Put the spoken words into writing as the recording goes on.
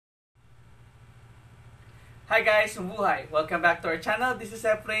Hi guys, sumuhay! Welcome back to our channel. This is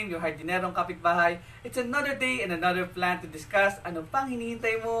Efraim, your hardinerong kapitbahay. It's another day and another plan to discuss anong pang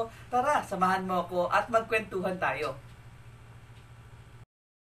hinihintay mo. Tara, samahan mo ako at magkwentuhan tayo.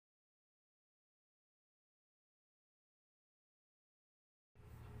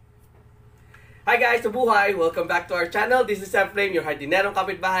 Hi guys, sumuhay! Welcome back to our channel. This is Efraim, your hardinerong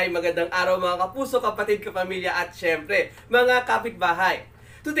kapitbahay. Magandang araw mga kapuso, kapatid, kapamilya at syempre mga kapitbahay.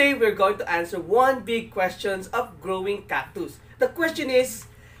 Today, we're going to answer one big question of growing cactus. The question is,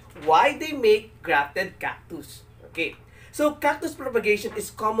 why they make grafted cactus? Okay, so cactus propagation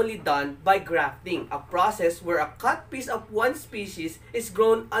is commonly done by grafting, a process where a cut piece of one species is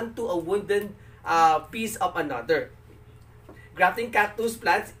grown onto a wooden piece of another. Grafting cactus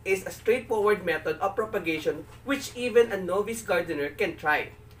plants is a straightforward method of propagation which even a novice gardener can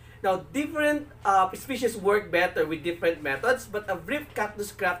try. Now, different species work better with different methods, but a brief cactus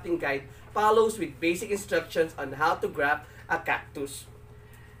grafting guide follows with basic instructions on how to graft a cactus.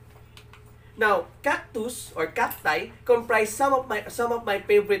 Now, cactus or cacti comprise some of my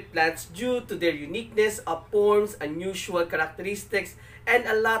favorite plants due to their uniqueness of forms, unusual characteristics, and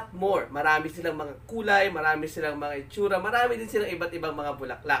a lot more. Marami silang mga kulay, marami silang mga itsura, marami din silang iba't ibang mga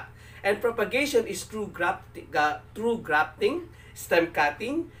bulaklak. And propagation is through grafting, stem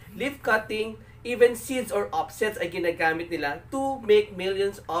cutting, leaf cutting, even seeds or offsets ay ginagamit nila to make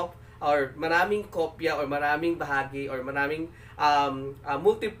millions of or maraming kopya or maraming bahagi or maraming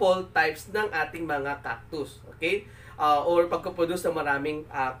multiple types ng ating mga cactus. Okay? Or pagpaproduce ng maraming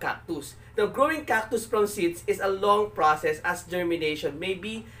cactus. Now, growing cactus from seeds is a long process as germination may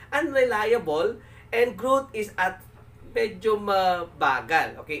be unreliable and growth is at medyo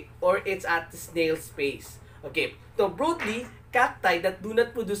mabagal. Okay? Or it's at snail's pace. Okay? So, broadly, cacti that do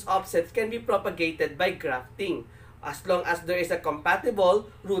not produce offsets can be propagated by grafting as long as there is a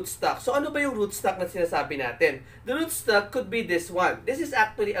compatible rootstock. So ano ba yung rootstock na sinasabi natin? The rootstock could be this one. This is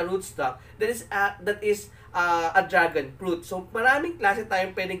actually a rootstock that is a dragon fruit. So maraming klase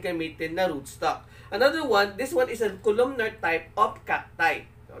tayong pwedeng gamitin na rootstock. Another one, this one is a columnar type of cacti,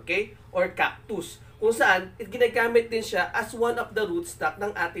 okay? Or cactus. Kung saan, ginagamit din siya as one of the rootstock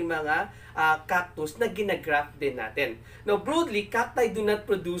ng ating mga cactus na ginagraft din natin. Now, broadly, cacti do not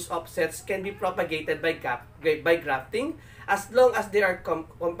produce offsets, can be propagated by grafting as long as they are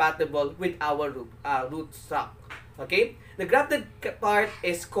compatible with our rootstock. Okay? The grafted part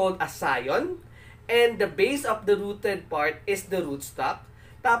is called a scion, and the base of the rooted part is the rootstock.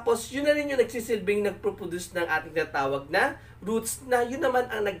 Tapos, yun na rin yung nagsisilbing nagproproduce ng ating natawag na roots na yun naman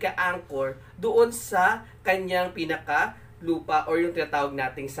ang nag-a-anchor doon sa kanyang pinaka-lupa or yung tinatawag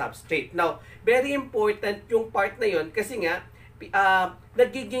nating substrate. Now, very important yung part na yun kasi nga,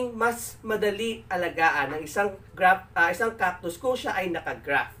 nagiging mas madali alagaan ng isang cactus kung siya ay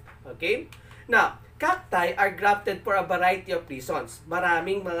nakagraft. Okay? Now, cacti are grafted for a variety of reasons.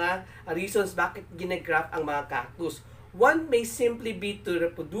 Maraming mga reasons bakit ginagraft ang mga cactus. One may simply be to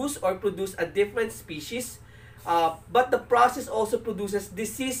reproduce or produce a different species, but the process also produces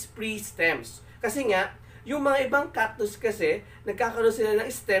disease-free stems. Kasi nga, yung mga ibang cactus kasi, nagkakaroon sila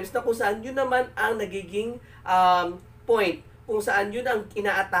ng stems na kung saan yun naman ang nagiging point, kung saan yun ang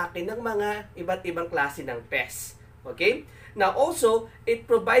inaatake ng mga iba't ibang klase ng pests. Okay? Now also, it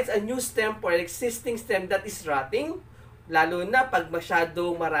provides a new stem for an existing stem that is rotting, lalo na pag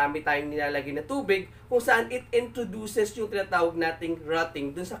masyadong marami tayong nilalagay na tubig, kung saan it introduces yung tinatawag nating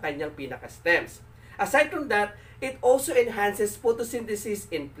rotting dun sa kanyang pinaka-stems. Aside from that, it also enhances photosynthesis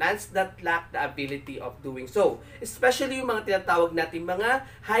in plants that lack the ability of doing so. Especially yung mga tinatawag nating mga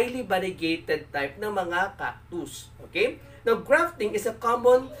highly variegated type ng mga cactus. Okay? Now, grafting is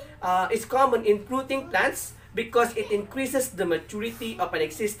common in fruiting plants because it increases the maturity of an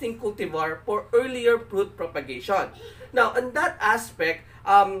existing cultivar for earlier fruit propagation. Now, on that aspect,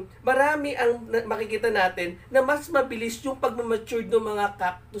 marami ang makikita natin na mas mabilis yung pagmamature ng mga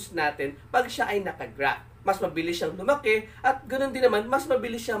cactus natin pag siya ay nakagraft. Mas mabilis siyang lumaki at ganoon din naman, mas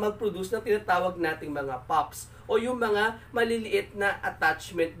mabilis siyang mag-produce ng tinatawag nating mga pups o yung mga maliliit na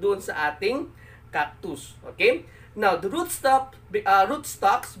attachment doon sa ating cactus. Okay? Now, the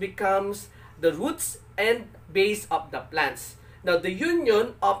rootstocks becomes the roots and base of the plants. Now, the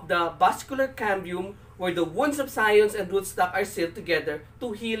union of the vascular cambium where the wounds of scions and rootstock are sealed together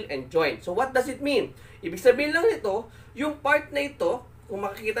to heal and join. So, what does it mean? Ibig sabihin lang nito, yung part na ito, kung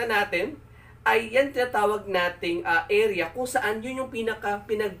makikita natin, ay yan tinatawag nating area kung saan yun yung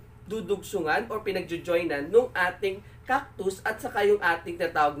pinagdudugsungan or pinagjojoinan nung ating cactus at saka yung ating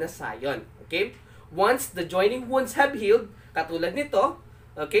tinatawag na scion. Okay? Once the joining wounds have healed, katulad nito,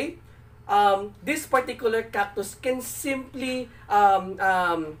 okay, this particular cactus can simply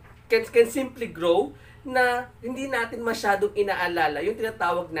grow na hindi natin masyadong inaalala yung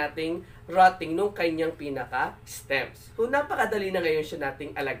tinatawag nating rotting nung kanyang pinaka-stems. So, napakadali na ngayon siya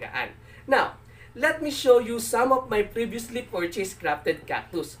nating alagaan. Now, let me show you some of my previously purchased grafted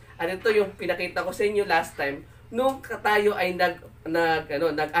cactus. At ito yung pinakita ko sa inyo last time nung tayo ay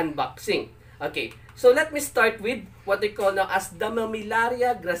nag-unboxing. Okay, so let me start with what they call now as the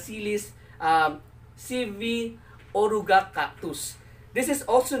Mammillaria gracilis CV oruga cactus. This is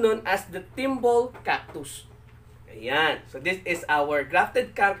also known as the thimble cactus. Ayan. So this is our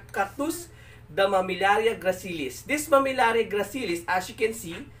grafted cactus, the Mammillaria gracilis. This Mammillaria gracilis, as you can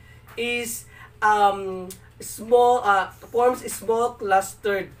see, is forms small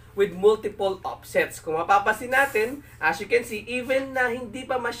clustered with multiple offsets. Kung mapapansin natin, as you can see, even na hindi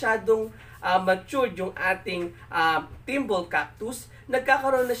pa masyadong matured yung ating thimble cactus,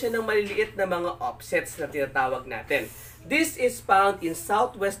 nagkakaroon na siya ng maliliit na mga offsets na tinatawag natin. This is found in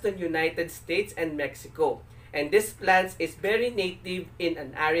southwestern United States and Mexico. And this plant is very native in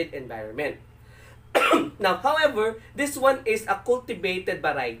an arid environment. Now, however, this one is a cultivated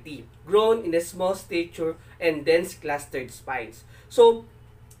variety, grown in a small stature and dense clustered spines. So,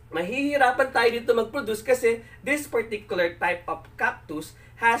 mahihirapan tayo dito mag-produce kasi this particular type of cactus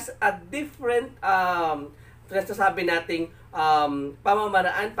has a different nasasabi nating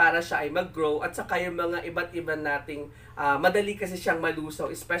pamamaraan para siya ay mag-grow at saka yung mga iba't iba nating madali kasi siyang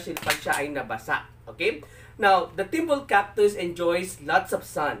malusaw, especially pag siya ay nabasa. Okay? Now, the thimble cactus enjoys lots of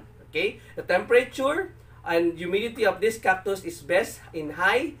sun. Okay? The temperature and humidity of this cactus is best in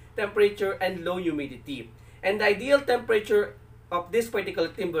high temperature and low humidity. And the ideal temperature of this particular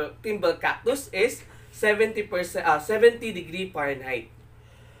thimble cactus is 70 degree Fahrenheit.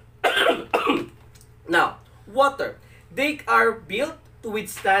 Now, water. They are built to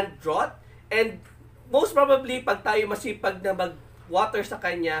withstand drought and most probably pag tayo masipag na mag-water sa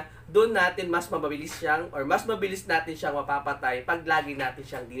kanya, doon natin mas mabilis natin siyang mapapatay pag lagi natin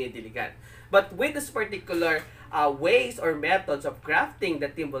siyang dinidiligan. But with this particular ways or methods of grafting the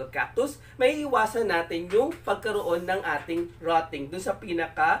thimble cactus, may iwasan natin yung pagkaroon ng ating rotting doon sa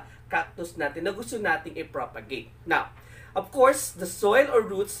pinaka-cactus natin na gusto nating i-propagate. Now, of course, the soil or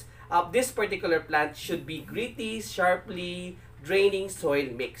roots of this particular plant should be gritty, sharply draining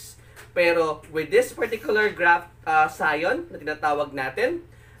soil mix. Pero with this particular graft scion na tinatawag natin,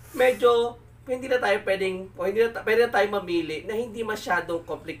 medyo hindi na tayo mamili na hindi masyadong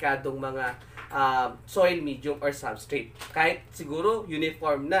komplikadong mga soil medium or substrate. Kahit siguro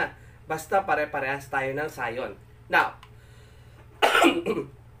uniform na, basta pare-parehas tayo ng scion. Now,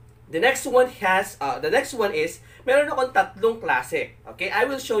 the next one is meron akong tatlong klase. Okay, I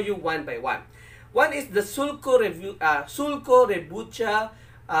will show you one by one. One is the Sulco rebutia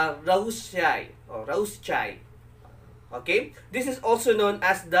rauschai. Okay, this is also known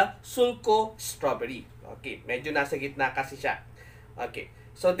as the Sulco strawberry. Okay, medyo nasa gitna kasi siya. Okay,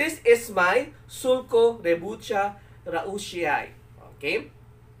 so this is my Sulco rebutia rauschai. Okay,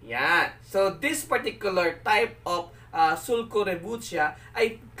 yan. So this particular type of Sulco rebutia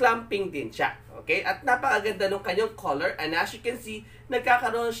ay clumping din siya. Okay? At napakaganda ng kanyang color and as you can see,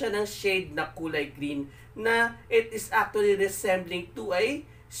 nagkakaroon siya ng shade na kulay green na it is actually resembling to a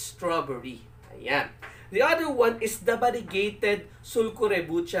strawberry. Ayan. The other one is the variegated Sulco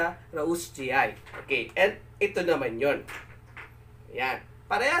rebutia rauschai. Okay? And ito naman yon. Ayan.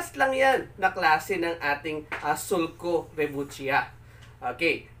 Parehas lang yan na klase ng ating Sulco rebutia.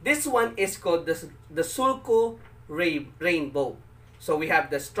 Okay? This one is called the Sulco rainbow. So we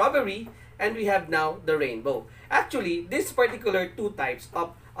have the strawberry and we have now the rainbow. Actually, this particular two types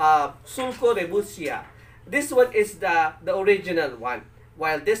of Sulco rebutia, this one is the original one,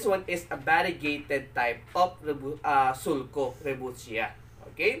 while this one is a variegated type of Sulco rebutia.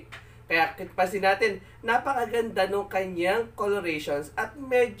 Okay? Kaya pansin natin, napakaganda ng kanyang colorations at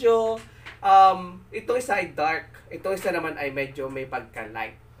medyo itong isa ay dark, itong isa naman ay medyo may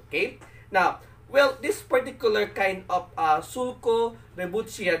pagka-light. Okay? Now, well, this particular kind of Sulco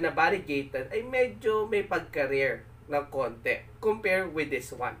rebutia na variegated ay medyo may pagka-rare na konti compare with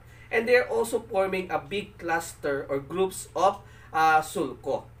this one. And they're also forming a big cluster or groups of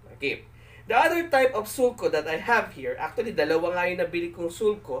Sulco. Okay. The other type of Sulco that I have here, actually dalawa nga yung nabili kong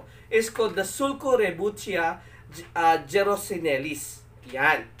Sulco, is called the Sulco rebutia gerosinellis.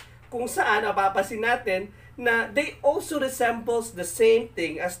 Yan. Kung saan, napapansin natin na they also resembles the same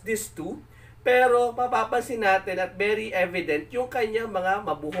thing as these two, pero mapapansin natin at very evident yung kanyang mga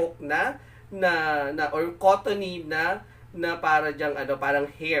mabuhok na or cottony na para dyang parang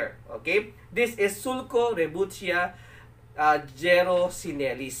hair. Okay? This is Sulco rebutia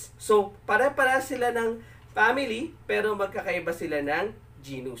gerosinellis. So, pare-para sila ng family pero magkakaiba sila ng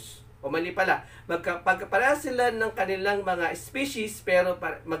genus. O mali pala, magkaparehas sila ng kanilang mga species pero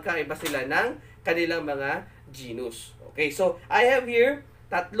magkaiba sila ng kanilang mga genus. Okay, so I have here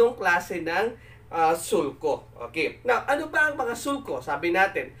tatlong klase ng sulko. Okay, now ano ba ang mga sulko? Sabi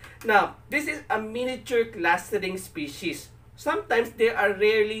natin, now this is a miniature clustering species. Sometimes they are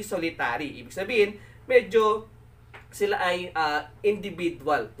rarely solitary. Ibig sabihin, medyo sila ay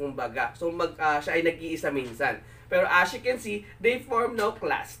individual, kumbaga. So siya ay nag-iisa minsan. Pero as you can see, they form now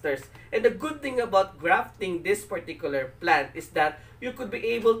clusters. And the good thing about grafting this particular plant is that you could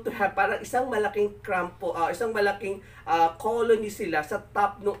be able to have parang isang malaking isang malaking colony sila sa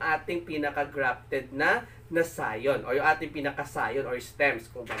top ng ating pinaka-grafted na sayon or yung ating pinaka-sayon or stems,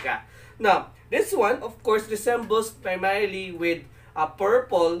 kumbaga. Now, this one, of course, resembles primarily with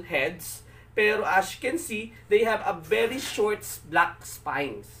purple heads. Pero as you can see, they have a very short black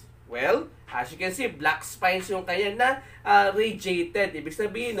spines. Well, as you can see, black spines yung kanya na radiated. Ibig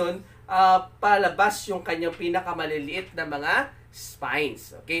sabihin nun, palabas yung kanyang pinakamaliliit na mga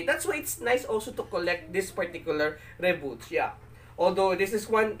spines. Okay, that's why it's nice also to collect this particular rebutia. Although this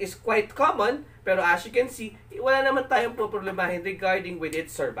one is quite common, pero as you can see, wala naman tayong problemahin regarding with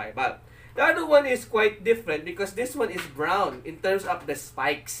its survival. The other one is quite different because this one is brown in terms of the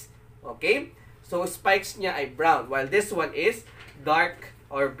spikes. Okay? So, spikes niya ay brown, while this one is dark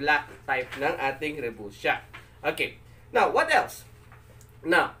or black type ng ating rebutia. Okay. Now, what else?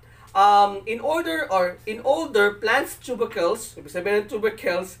 Now, in older plants tubercles, ibig sabihin ng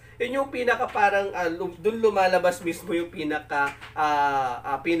tubercles, yun yung pinaka parang dun lumalabas mismo yung pinaka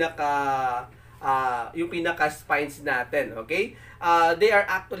spines natin, okay? They are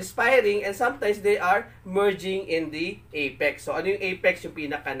actually spiring and sometimes they are merging in the apex. So, ano yung apex? Yung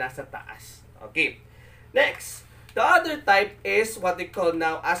pinaka nasa taas. Okay. Next, the other type is what they call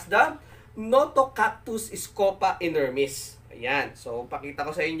now as the Cactus Scopa inermis. Ayan. So, pakita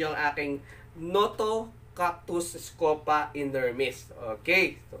ko sa inyo ang aking Cactus Scopa inermis.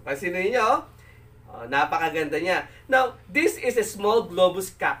 Okay. So, pansinin nyo. Napakaganda niya. Now, this is a small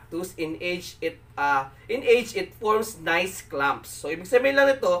globus cactus. In age, it forms nice clumps. So, ibig sabihin lang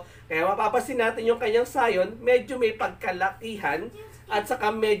ito, kaya mapapasin natin yung kanyang sayon, medyo may pagkalakihan at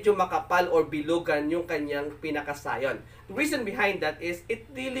saka medyo makapal or bilugan yung kanyang pinakasayon. The reason behind that is it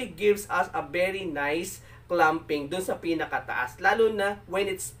really gives us a very nice clumping dun sa pinakataas, lalo na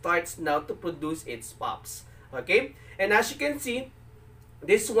when it starts now to produce its pops. Okay? And as you can see,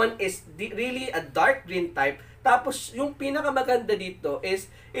 this one is really a dark green type. Tapos, yung pinakamaganda dito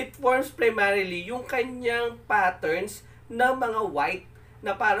is it forms primarily yung kanyang patterns na mga white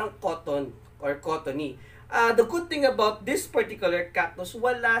na parang cotton or cottony. The good thing about this particular cactus,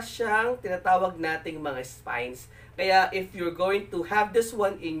 wala siyang tinatawag nating mga spines. Kaya if you're going to have this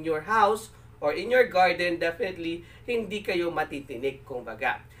one in your house or in your garden, definitely hindi kayo matitinik,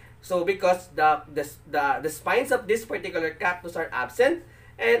 kumbaga. So because the spines of this particular cactus are absent,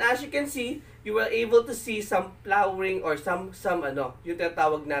 and as you can see, you were able to see some flowering or some yung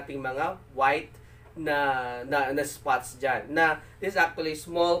tinatawag nating mga white na spots dyan. Na this is actually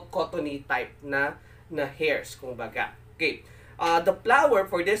small cottony type na hairs, kumbaga. Okay. The flower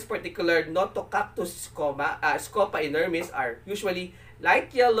for this particular Cactus Scopa inermis are usually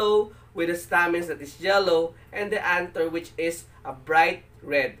light yellow with the stamens that is yellow and the anther which is a bright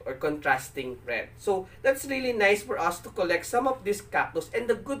red or contrasting red. So, that's really nice for us to collect some of this cactus. And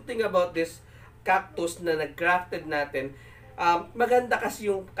the good thing about this cactus na nag-grafted natin, maganda kasi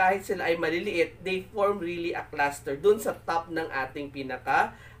yung kahit sila ay maliliit, they form really a cluster dun sa top ng ating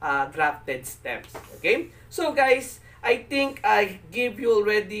pinaka grafted stems. Okay? So guys, I think I give you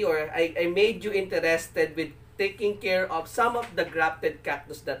already or I made you interested with taking care of some of the grafted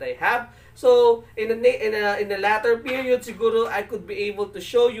cactus that I have. So, in the latter period, siguro I could be able to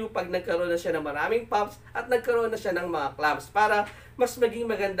show you pag nagkaroon na siya ng maraming pops at nagkaroon na siya ng mga clumps para mas maging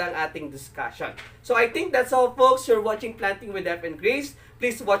maganda ang ating discussion. So, I think that's all, folks. You're watching Planting with F and Grace.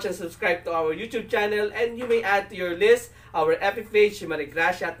 Please watch and subscribe to our YouTube channel and you may add to your list our FB page, si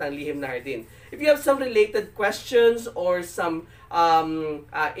Marigracia at ng Lihim na Hardin. If you have some related questions or some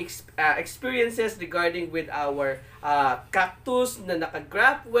experiences regarding with our cactus na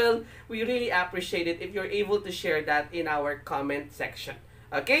nakagraph, well, we really appreciate it if you're able to share that in our comment section.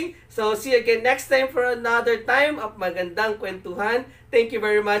 Okay? So, see you again next time for another time of magandang kwentuhan. Thank you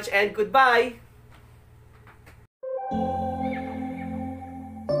very much and goodbye!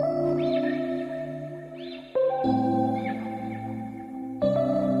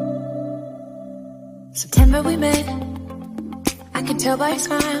 September we met, I could tell by your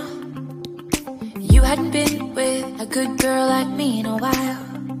smile. You hadn't been with a good girl like me in a while.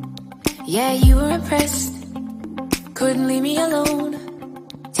 Yeah, you were impressed, couldn't leave me alone.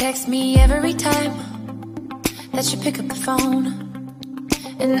 text me every time that you pick up the phone,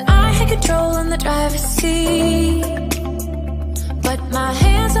 and I had control in the driver's seat, but my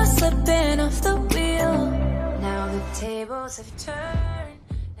hands are slipping off the wheel. Now the tables have turned.